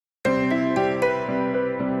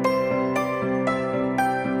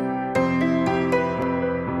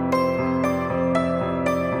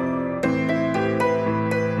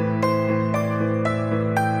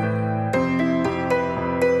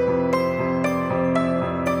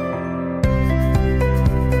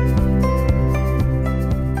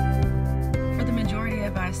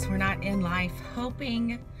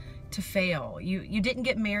hoping to fail. You didn't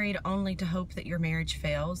get married only to hope that your marriage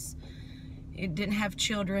fails. You didn't have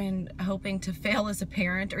children hoping to fail as a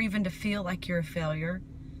parent or even to feel like you're a failure.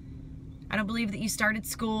 I don't believe that you started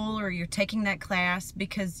school or you're taking that class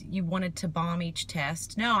because you wanted to bomb each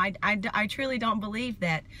test. No, I truly don't believe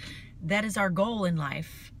that. That is our goal in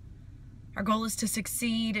life. Our goal is to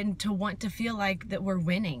succeed and to want to feel like that we're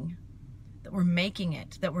winning, that we're making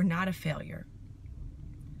it, that we're not a failure.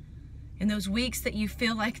 In those weeks that you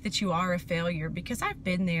feel like that you are a failure, because I've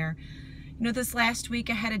been there. You know, this last week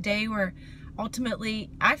I had a day where ultimately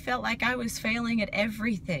I felt like I was failing at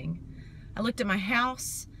everything. I looked at my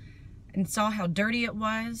house and saw how dirty it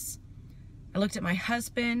was. I looked at my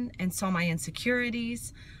husband and saw my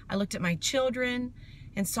insecurities. I looked at my children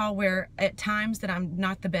and saw where at times that I'm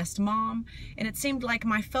not the best mom. And it seemed like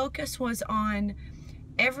my focus was on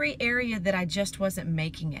every area that I just wasn't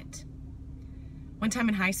making it. One time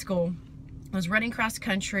in high school, I was running cross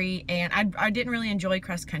country, and I didn't really enjoy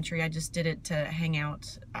cross country. I just did it to hang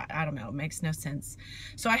out. I don't know, it makes no sense.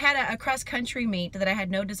 So I had a cross country meet that I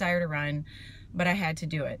had no desire to run, but I had to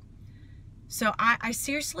do it. So I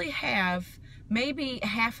seriously have maybe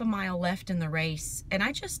half a mile left in the race, and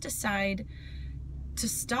I just decide to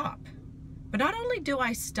stop. But not only do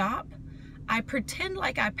I stop, I pretend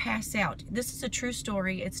like I pass out. This is a true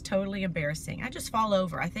story. It's totally embarrassing. I just fall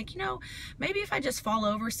over. I think, you know, maybe if I just fall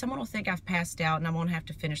over, someone will think I've passed out and I won't have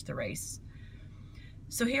to finish the race.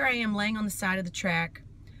 So here I am laying on the side of the track.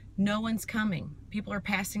 No one's coming. People are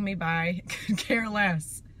passing me by. Could care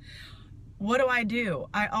less. What do?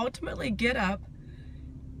 I ultimately get up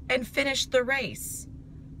and finish the race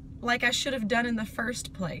like I should have done in the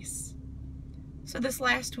first place. So this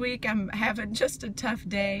last week I'm having just a tough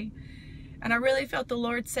day. And I really felt the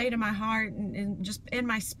Lord say to my heart and just in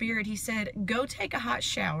my spirit, he said, go take a hot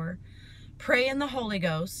shower, pray in the Holy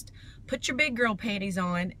Ghost, put your big girl panties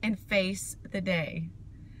on, and face the day.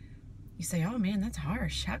 You say, oh man, that's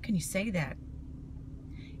harsh. How can you say that?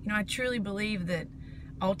 You know, I truly believe that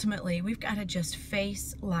ultimately we've got to just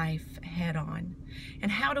face life head on. And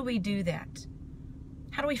how do we do that?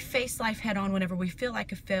 How do we face life head on whenever we feel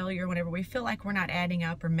like a failure, whenever we feel like we're not adding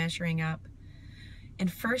up or measuring up? In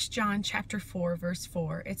 1 John chapter 4, verse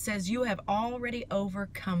 4, it says, you have already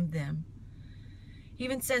overcome them. It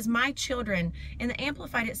even says, my children. In the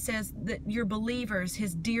Amplified, it says that you're believers,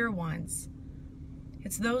 his dear ones.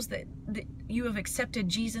 It's those that you have accepted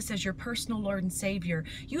Jesus as your personal Lord and Savior.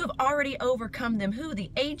 You have already overcome them. Who? The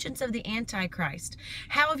agents of the antichrist.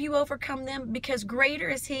 How have you overcome them? Because greater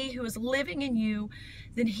is he who is living in you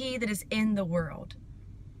than he that is in the world.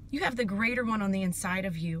 You have the greater one on the inside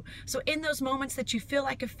of you. So in those moments that you feel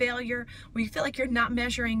like a failure, where you feel like you're not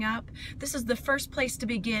measuring up, this is the first place to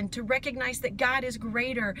begin, to recognize that God is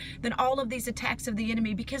greater than all of these attacks of the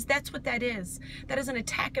enemy, because that's what that is. That is an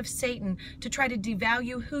attack of Satan to try to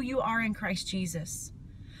devalue who you are in Christ Jesus.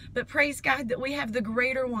 But praise God that we have the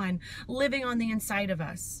greater one living on the inside of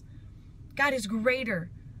us. God is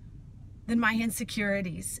greater than my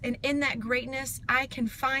insecurities. And in that greatness, I can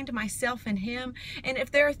find myself in him. And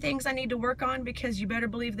if there are things I need to work on, because you better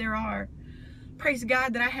believe there are, praise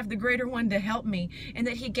God that I have the greater one to help me, and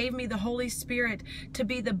that he gave me the Holy Spirit to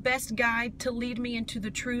be the best guide to lead me into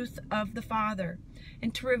the truth of the Father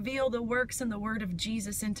and to reveal the works and the word of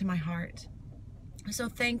Jesus into my heart. I'm so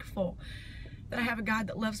thankful that I have a God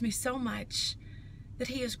that loves me so much, that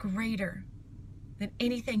he is greater than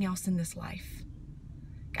anything else in this life.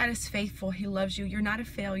 God is faithful. He loves you. You're not a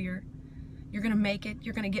failure. You're going to make it.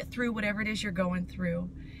 You're going to get through whatever it is you're going through.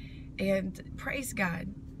 And praise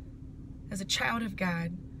God, as a child of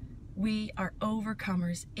God, we are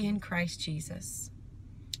overcomers in Christ Jesus.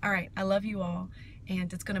 All right, I love you all,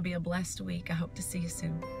 and it's going to be a blessed week. I hope to see you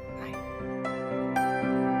soon.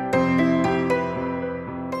 Bye.